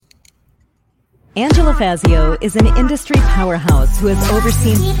Angela Fazio is an industry powerhouse who has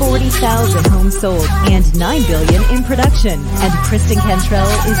overseen 40,000 homes sold and $9 billion in production. And Kristen Cantrell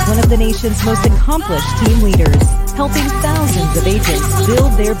is one of the nation's most accomplished team leaders, helping thousands of agents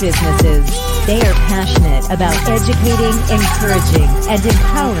build their businesses. They are passionate about educating, encouraging, and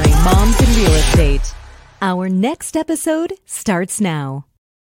empowering moms in real estate. Our next episode starts now.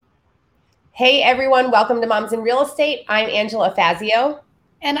 Hey everyone, welcome to Moms in Real Estate. I'm Angela Fazio.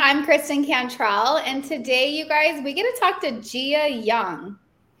 And I'm Kristen Cantrell. And today, you guys, we get to talk to Gia Young.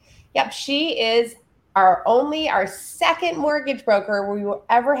 Yep, she is our second mortgage broker we will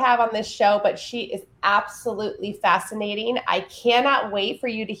ever have on this show, but she is absolutely fascinating. I cannot wait for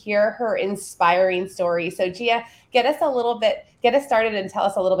you to hear her inspiring story. So Gia, get us started and tell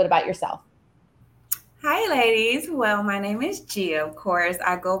us a little bit about yourself. Hi, ladies. Well, my name is Gia, of course.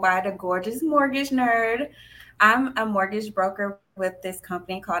 I go by the Gorgeous Mortgage Nerd. I'm a mortgage broker with this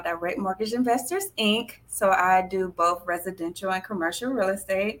company called Direct Mortgage Investors, Inc. So I do both residential and commercial real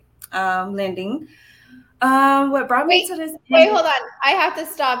estate lending. What brought me to this? Wait, hold on. I have to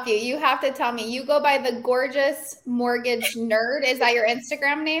stop you. You have to tell me. You go by the Gorgeous Mortgage Nerd. Is that your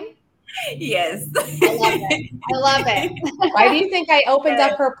Instagram name? Yes. I love it. Why do you think I opened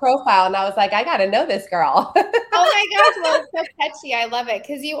up her profile and I was like, I got to know this girl? Oh my gosh. Well, it's so catchy. I love it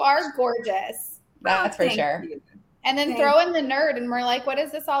because you are gorgeous. That's for sure. You. And then throw in the nerd, and we're like, what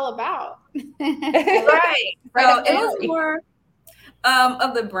is this all about? Right. So it was more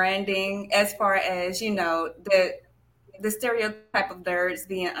of the branding as far as, you know, the stereotype of nerds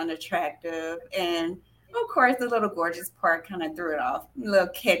being unattractive. And, of course, the little gorgeous part kind of threw it off, a little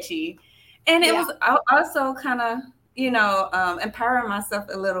catchy. And it was also kind of, you know, empowering myself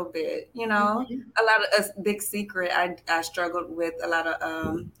a little bit, you know. A lot of a big secret, I struggled with a lot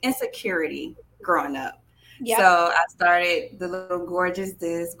of insecurity growing up. Yep. So I started the little gorgeous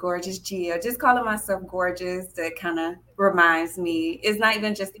Gia, just calling myself gorgeous. That kind of reminds me, it's not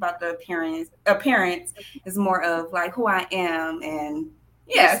even just about the appearance. It's more of like who I am. And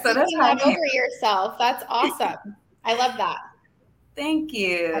yeah, so that's how over yourself. That's awesome. I love that. Thank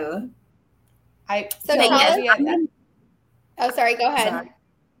you. Sorry, go ahead. Sorry.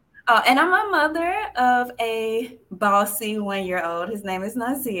 And I'm a mother of a bossy 1-year-old. His name is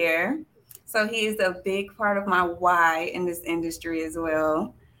Nazir. So he is a big part of my why in this industry as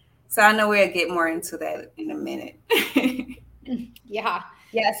well. So I know we'll get more into that in a minute. Yeah.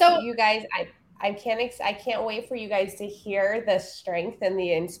 So you guys, I can't wait for you guys to hear the strength and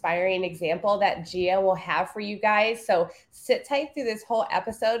the inspiring example that Gia will have for you guys. So sit tight through this whole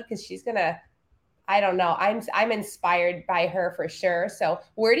episode because she's gonna. I don't know. I'm inspired by her for sure. So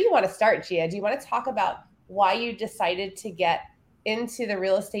where do you want to start, Gia? Do you want to talk about why you decided to get into the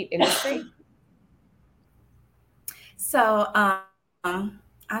real estate industry? So I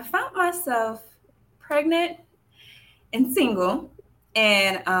found myself pregnant and single.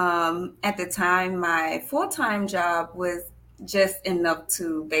 And at the time, my full-time job was just enough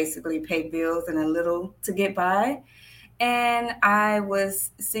to basically pay bills and a little to get by. And I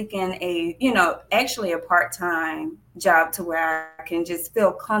was seeking actually a part-time job to where I can just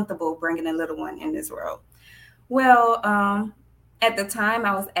feel comfortable bringing a little one in this world. Well, at the time,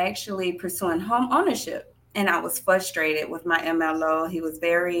 I was actually pursuing home ownership. And I was frustrated with my MLO. He was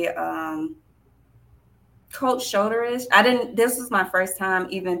very cold shoulderish. This was my first time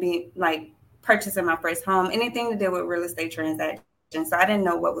even being like purchasing my first home, anything to do with real estate transactions. So I didn't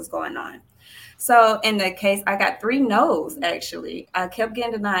know what was going on. So in that case, I got 3 no's, actually. I kept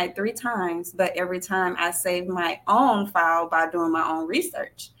getting denied 3 times, but every time I saved my own file by doing my own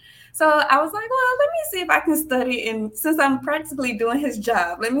research. So I was like, well, let me see if I can study. And since I'm practically doing his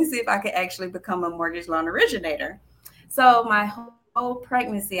job, let me see if I can actually become a mortgage loan originator. So my whole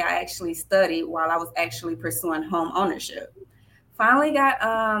pregnancy, I actually studied while I was actually pursuing home ownership. Finally got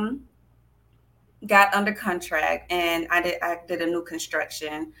under contract, and I did a new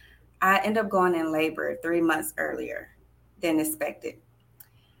construction. I ended up going in labor 3 months earlier than expected.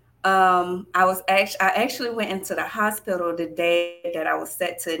 I actually went into the hospital the day that I was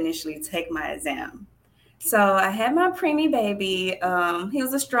set to initially take my exam. So I had my preemie baby. He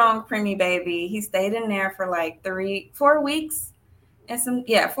was a strong preemie baby. He stayed in there for like 4 weeks.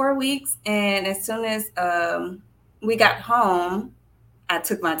 4 weeks. And as soon as we got home, I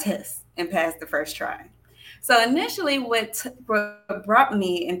took my test and passed the first try. So initially what brought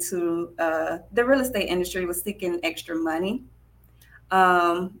me into the real estate industry was seeking extra money.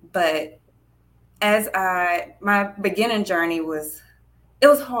 But as my beginning journey it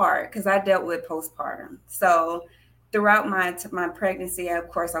was hard because I dealt with postpartum. So throughout my pregnancy, of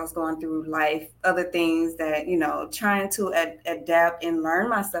course, I was going through life, other things that, trying to adapt and learn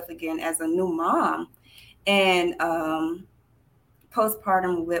myself again as a new mom. And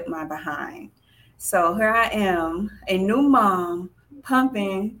postpartum whipped my behind. So here I am, a new mom,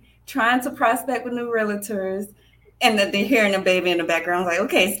 pumping, trying to prospect with new realtors, and then they're hearing a baby in the background. Like,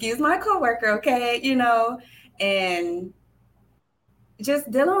 okay, excuse my coworker, okay, and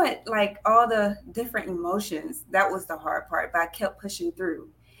just dealing with like all the different emotions. That was the hard part, but I kept pushing through.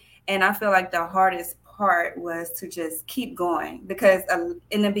 And I feel like the hardest part was to just keep going because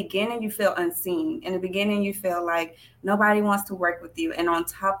in the beginning, you feel unseen. In the beginning, you feel like nobody wants to work with you. And on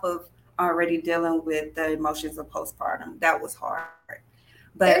top of already dealing with the emotions of postpartum, that was hard.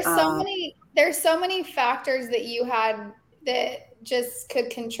 But there's so many factors that you had that just could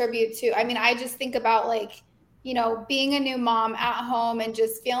contribute to. I mean, I just think about like, being a new mom at home and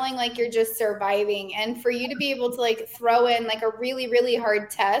just feeling like you're just surviving. And for you to be able to like throw in like a really, really hard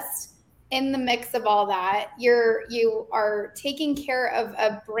test in the mix of all that, you are taking care of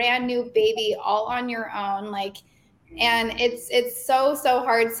a brand new baby all on your own. Like, and it's so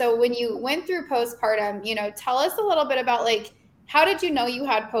hard. So when you went through postpartum, tell us a little bit about like, how did you know you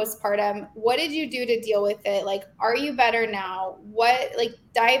had postpartum? What did you do to deal with it? Like, are you better now?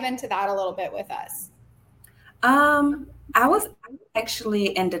 Dive into that a little bit with us. I was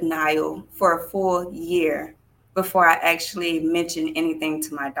actually in denial for a full year before I actually mentioned anything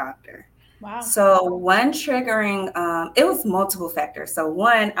to my doctor. Wow. So one triggering, it was multiple factors. So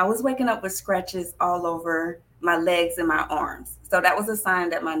one, I was waking up with scratches all over my legs and my arms. So that was a sign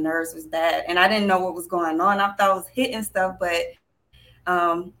that my nerves was bad. And I didn't know what was going on. I thought I was hitting stuff, but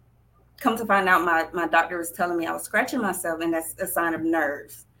come to find out my doctor was telling me I was scratching myself, and that's a sign of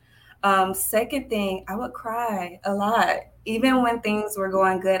nerves. Second thing, I would cry a lot. Even when things were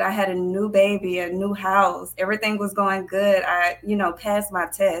going good, I had a new baby, a new house, everything was going good. I, passed my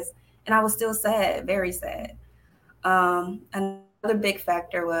test, and I was still sad, very sad. Another big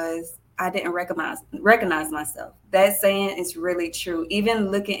factor was I didn't recognize myself. That saying is really true. Even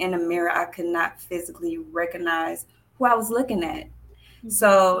looking in the mirror, I could not physically recognize who I was looking at.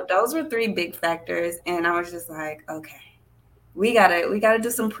 So those were three big factors, and I was just like, okay, we gotta do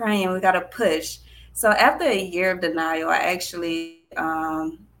some praying. We gotta push. So after a year of denial, I actually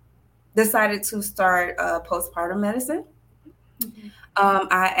decided to start postpartum medicine.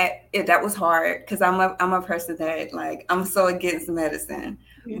 That was hard because I'm a person that like I'm so against medicine.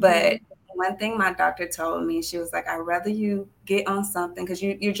 But one thing my doctor told me, she was like, I'd rather you get on something because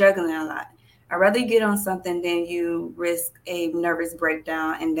you're juggling a lot. I'd rather you get on something than you risk a nervous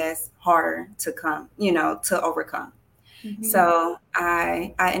breakdown, and that's harder to to overcome. So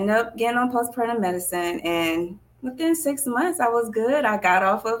I ended up getting on postpartum medicine, and within 6 months I was good. I got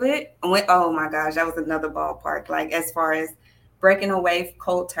off of it and went, oh my gosh, that was another ballpark. Like as far as breaking away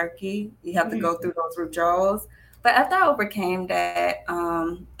cold turkey, you have to go through those withdrawals. But after I overcame that,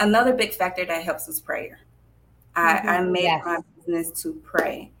 another big factor that helps is prayer. I made my business to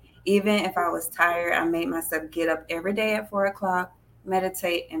pray. Even if I was tired, I made myself get up every day at 4:00,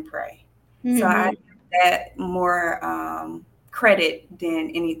 meditate and pray. So I give that more credit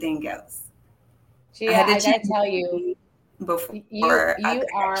than anything else. Gia, I gotta tell you, before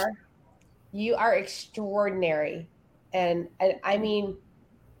you are extraordinary, and I mean,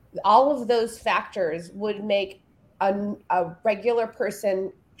 all of those factors would make a regular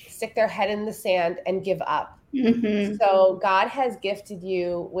person stick their head in the sand and give up. So God has gifted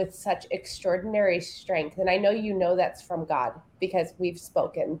you with such extraordinary strength, and I know that's from God because we've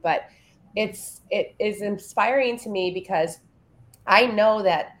spoken, but it is inspiring to me because I know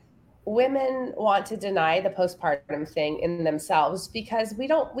that women want to deny the postpartum thing in themselves because we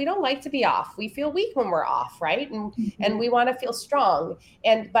don't like to be off. We feel weak when we're off, right? And we want to feel strong.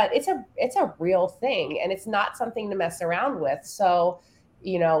 But it's a real thing, and it's not something to mess around with. So,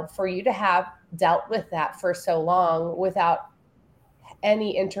 for you to have dealt with that for so long without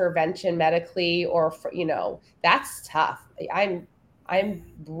any intervention medically or that's tough. I'm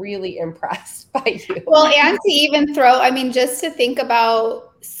really impressed by you. Well, and to even just to think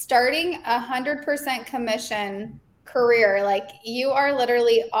about starting 100% commission career, like you are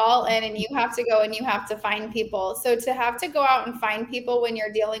literally all in and you have to go and you have to find people. So to have to go out and find people when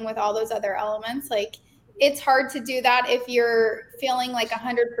you're dealing with all those other elements, like it's hard to do that if you're feeling like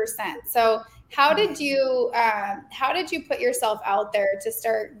 100%. So how did you put yourself out there to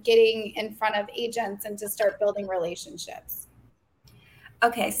start getting in front of agents and to start building relationships?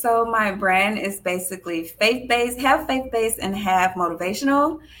 Okay, so my brand is basically faith-based, half faith-based and half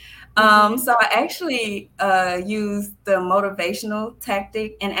motivational. So I actually use the motivational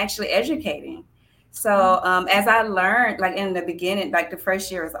tactic and actually educating. So as I learned, like in the beginning, like the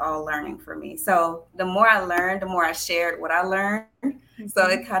first year was all learning for me. So the more I learned, the more I shared what I learned. So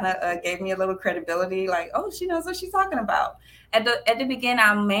it kind of gave me a little credibility, like, oh, she knows what she's talking about. At the beginning,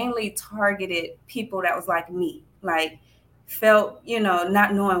 I mainly targeted people that was like me, like felt,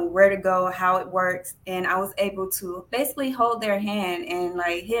 not knowing where to go, how it works. And I was able to basically hold their hand and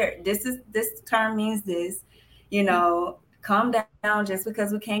like, here, this term means this, calm down. Just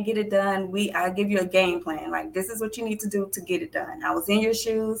because we can't get it done, I give you a game plan. Like, this is what you need to do to get it done. I was in your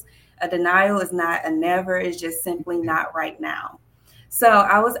shoes. A denial is not a never, it's just simply not right now. So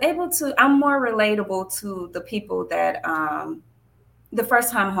I was able to, I'm more relatable to the people that the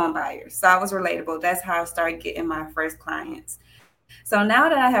first time home buyers. So I was relatable. That's how I started getting my first clients. So now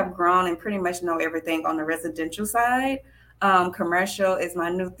that I have grown and pretty much know everything on the residential side, commercial is my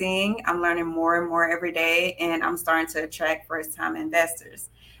new thing. I'm learning more and more every day, and I'm starting to attract first time investors.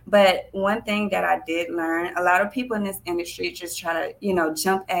 But one thing that I did learn, a lot of people in this industry just try to,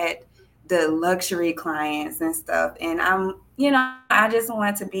 jump at the luxury clients and stuff. And I just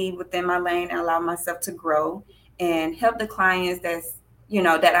want to be within my lane and allow myself to grow and help the clients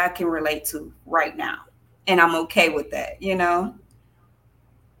that I can relate to right now. And I'm okay with that.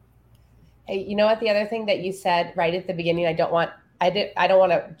 Hey, you know what? The other thing that you said right at the beginning, I don't want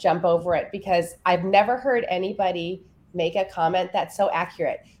to jump over it because I've never heard anybody make a comment that's so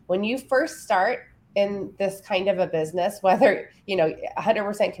accurate. When you first start in this kind of a business, whether,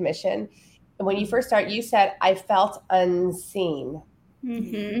 100% commission, when you first start, you said, I felt unseen.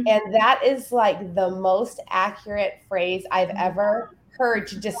 Mm-hmm. And that is like the most accurate phrase I've ever heard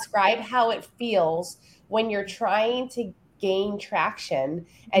to describe how it feels when you're trying to gain traction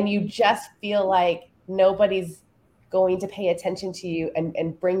and you just feel like nobody's going to pay attention to you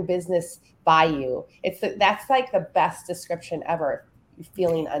and bring business by you. That's like the best description ever,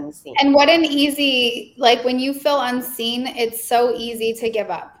 feeling unseen. And what an easy, like when you feel unseen, it's so easy to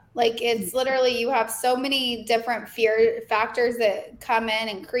give up. Like it's literally, you have so many different fear factors that come in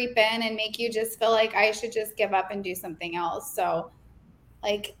and creep in and make you just feel like I should just give up and do something else. So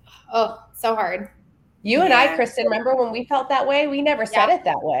like, oh, so hard. You and I, Kristen, remember when we felt that way? We never said it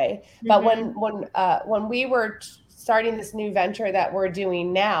that way. But when we were starting this new venture that we're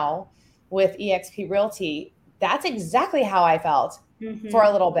doing now with eXp Realty, that's exactly how I felt for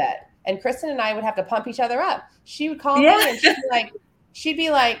a little bit. And Kristen and I would have to pump each other up. She would call me and she'd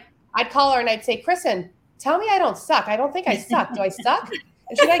be like, I'd call her and I'd say, Kristen, tell me I don't suck. I don't think I suck. Do I suck?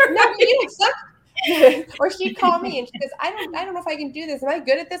 And she's like, no, you don't suck. Or she'd call me and she goes, I don't know if I can do this. Am I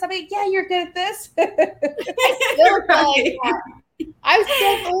good at this? I'm like, yeah, you're good at this. I still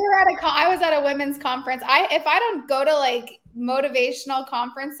feel like that. I was at a women's conference. If I don't go to like motivational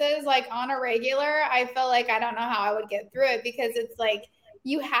conferences like on a regular, I feel like I don't know how I would get through it because it's like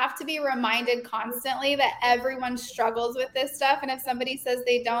you have to be reminded constantly that everyone struggles with this stuff. And if somebody says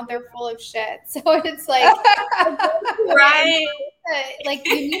they don't, they're full of shit. So it's like, right. Like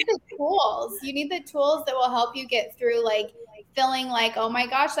you need the tools. You need the tools that will help you get through like feeling like, oh my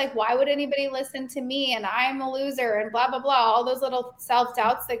gosh, like why would anybody listen to me? And I'm a loser and blah, blah, blah. All those little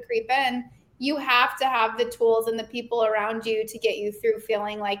self-doubts that creep in. You have to have the tools and the people around you to get you through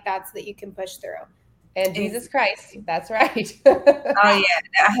feeling like that you can push through. And Jesus Christ. That's right. Oh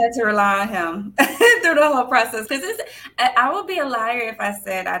yeah. I had to rely on him through the whole process. Because I would be a liar if I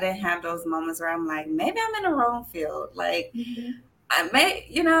said I didn't have those moments where I'm like, maybe I'm in the wrong field. Like I may,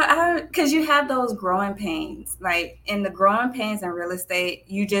 because you have those growing pains. Like in the growing pains in real estate,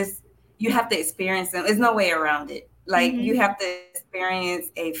 you have to experience them. There's no way around it. Like you have to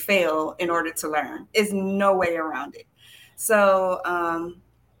experience a fail in order to learn. There's no way around it. So,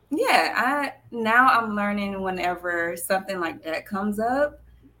 now I'm learning whenever something like that comes up,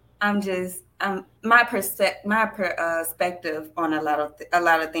 my perspective on a lot of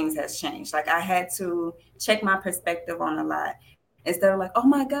things has changed. Like I had to check my perspective on a lot instead of like, oh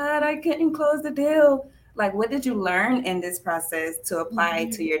my God, I couldn't close the deal. Like, what did you learn in this process to apply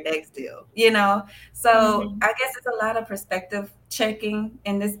to your next deal? So I guess it's a lot of perspective checking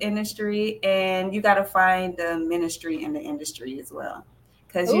in this industry, and you got to find the ministry in the industry as well.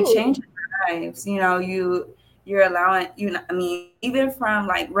 Because you change your lives, you're allowing, even from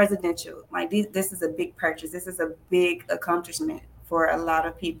like residential, like this is a big purchase. This is a big accomplishment for a lot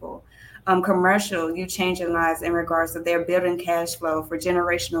of people. Commercial, you change your lives in regards to their building cash flow for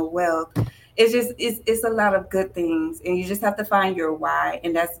generational wealth. It's a lot of good things. And you just have to find your why.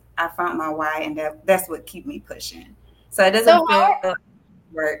 And I found my why, and that's what keep me pushing. So it doesn't feel like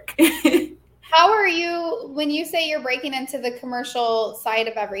work. How are you, when you say you're breaking into the commercial side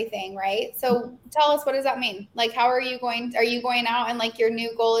of everything, right? So tell us, what does that mean? Like, how are you going out and like your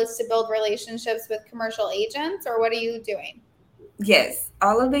new goal is to build relationships with commercial agents, or what are you doing? Yes,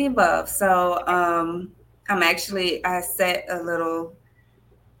 all of the above. So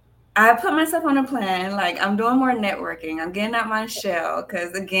I put myself on a plan. Like, I'm doing more networking. I'm getting out my shell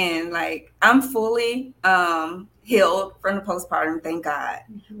because, again, like, I'm fully healed from the postpartum. Thank God,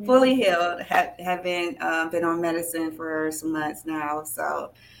 fully healed. Haven't been on medicine for some months now,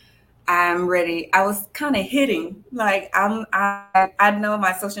 so I'm ready. I was kind of hitting, like, I know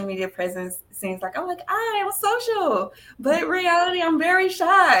my social media presence seems like, I'm like, I am social, but in reality, I'm very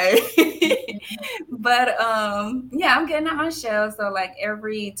shy. But yeah, I'm getting out my shell. So like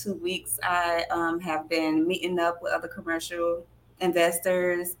every 2 weeks, I have been meeting up with other commercial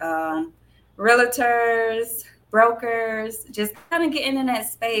investors, realtors, brokers, just kind of getting in that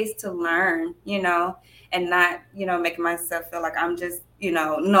space to learn, and not, making myself feel like I'm just,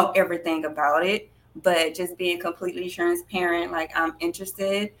 know everything about it, but just being completely transparent. Like, I'm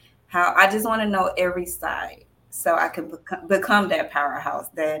interested, how I just want to know every side so I can become that powerhouse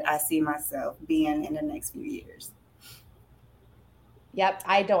that I see myself being in the next few years. Yep,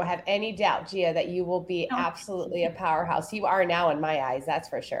 I don't have any doubt, Gia, that you will be absolutely a powerhouse. You are now in my eyes, that's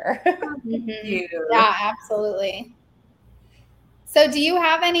for sure. Yeah, absolutely. So do you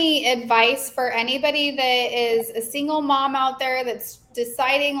have any advice for anybody that is a single mom out there that's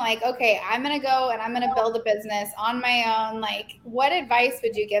deciding like, okay, I'm going to go and I'm going to build a business on my own? Like, what advice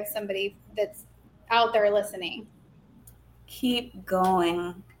would you give somebody that's out there listening? Keep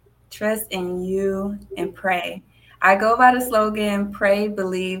going. Trust in you and pray. I go by the slogan, pray,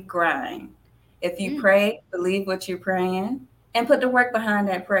 believe, grind. If you pray, believe what you're praying and put the work behind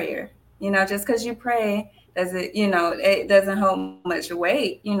that prayer. Just because you pray doesn't, it doesn't hold much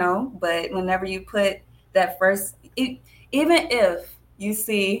weight, but whenever you put that first, even if you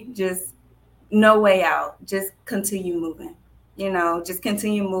see just no way out, just continue moving, just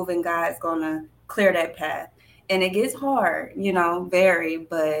continue moving. God's going to clear that path. And it gets hard, very,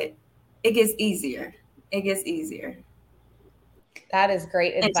 but it gets easier. It gets easier. That is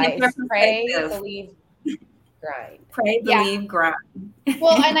great advice. Pray, believe, grind. Pray, believe, grind.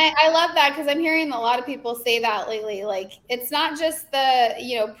 Well, and I love that because I'm hearing a lot of people say that lately. Like, it's not just the,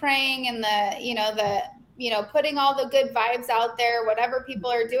 praying and the, putting all the good vibes out there, whatever people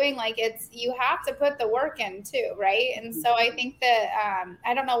are doing. Like, you have to put the work in too, right? And so I think that,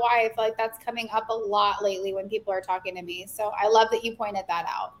 I don't know why I feel like that's coming up a lot lately when people are talking to me. So I love that you pointed that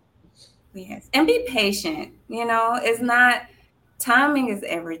out. Yes. And be patient. It's not, timing is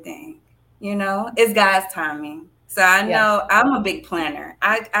everything. It's God's timing. So I know I'm a big planner.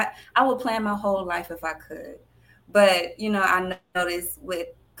 I would plan my whole life if I could. But, I notice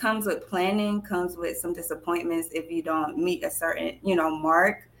what comes with planning comes with some disappointments if you don't meet a certain,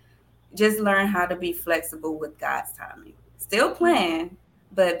 mark. Just learn how to be flexible with God's timing. Still plan,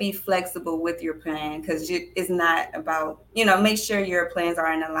 but be flexible with your plan because it's not about, make sure your plans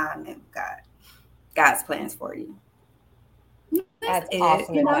are in alignment with God's plans for you. That's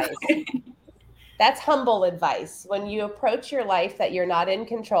awesome advice. That's humble advice. When you approach your life that you're not in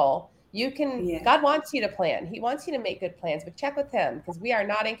control, God wants you to plan. He wants you to make good plans, but check with him because we are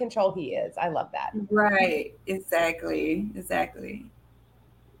not in control. He is. I love that. Right. Exactly.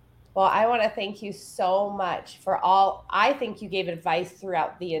 Well, I want to thank you so much for all. I think you gave advice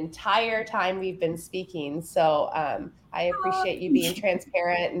throughout the entire time we've been speaking. So I appreciate you being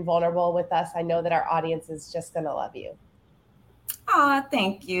transparent and vulnerable with us. I know that our audience is just going to love you. Oh,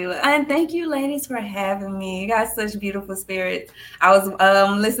 thank you. And thank you, ladies, for having me. You got such beautiful spirits. I was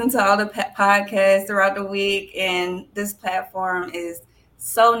listening to all the podcasts throughout the week, and this platform is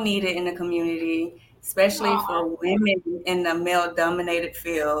so needed in the community, especially for women in the male-dominated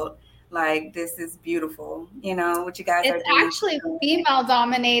field. Like, this is beautiful. What you guys are doing. It's actually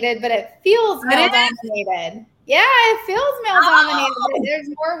female-dominated, but it feels male-dominated. Yeah, it feels male-dominated. There's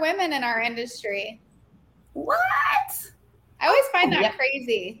more women in our industry. What? I always find that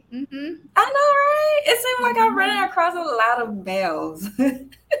crazy. Mm-hmm. I know, right? It seems like I'm running across a lot of males.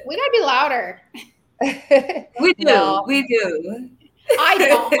 We gotta be louder. We do. No. We do. I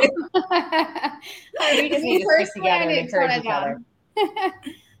don't. We just need to stick together and encourage each other.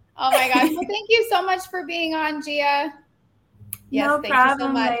 Oh my gosh. Well, thank you so much for being on, Gia. Yes, no thank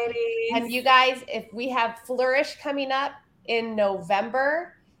problem, you so much. Ladies. And you guys, if we have Flourish coming up in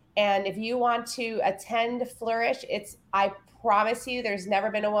November, and if you want to attend Flourish, I promise you there's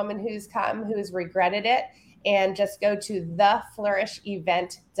never been a woman who's come who's regretted it. And just go to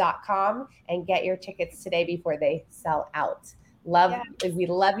theflourishevent.com and get your tickets today before they sell out. We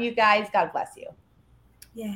love you guys. God bless you.